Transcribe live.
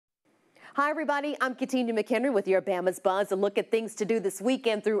Hi, everybody. I'm Katina McHenry with your Bama's Buzz, a look at things to do this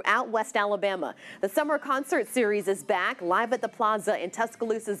weekend throughout West Alabama. The summer concert series is back. Live at the Plaza in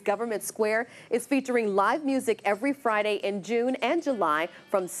Tuscaloosa's Government Square is featuring live music every Friday in June and July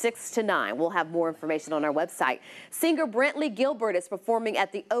from 6 to 9. We'll have more information on our website. Singer Brantley Gilbert is performing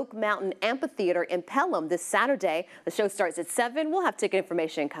at the Oak Mountain Amphitheater in Pelham this Saturday. The show starts at 7. We'll have ticket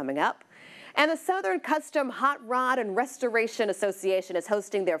information coming up. And the Southern Custom Hot Rod and Restoration Association is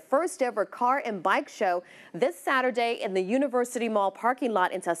hosting their first ever car and bike show this Saturday in the University Mall parking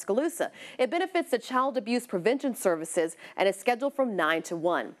lot in Tuscaloosa. It benefits the Child Abuse Prevention Services and is scheduled from 9 to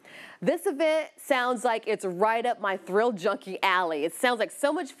 1. This event sounds like it's right up my thrill junkie alley. It sounds like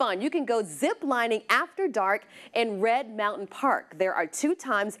so much fun. You can go zip lining after dark in Red Mountain Park. There are 2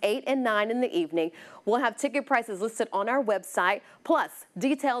 times, 8 and 9 in the evening. We'll have ticket prices listed on our website, plus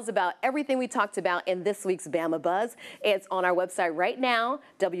details about everything we talked about in this week's Bama Buzz. It's on our website right now,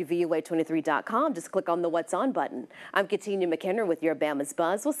 WVUA23.com. Just click on the What's On button. I'm Katina McHenry with your Bama's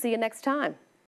Buzz. We'll see you next time.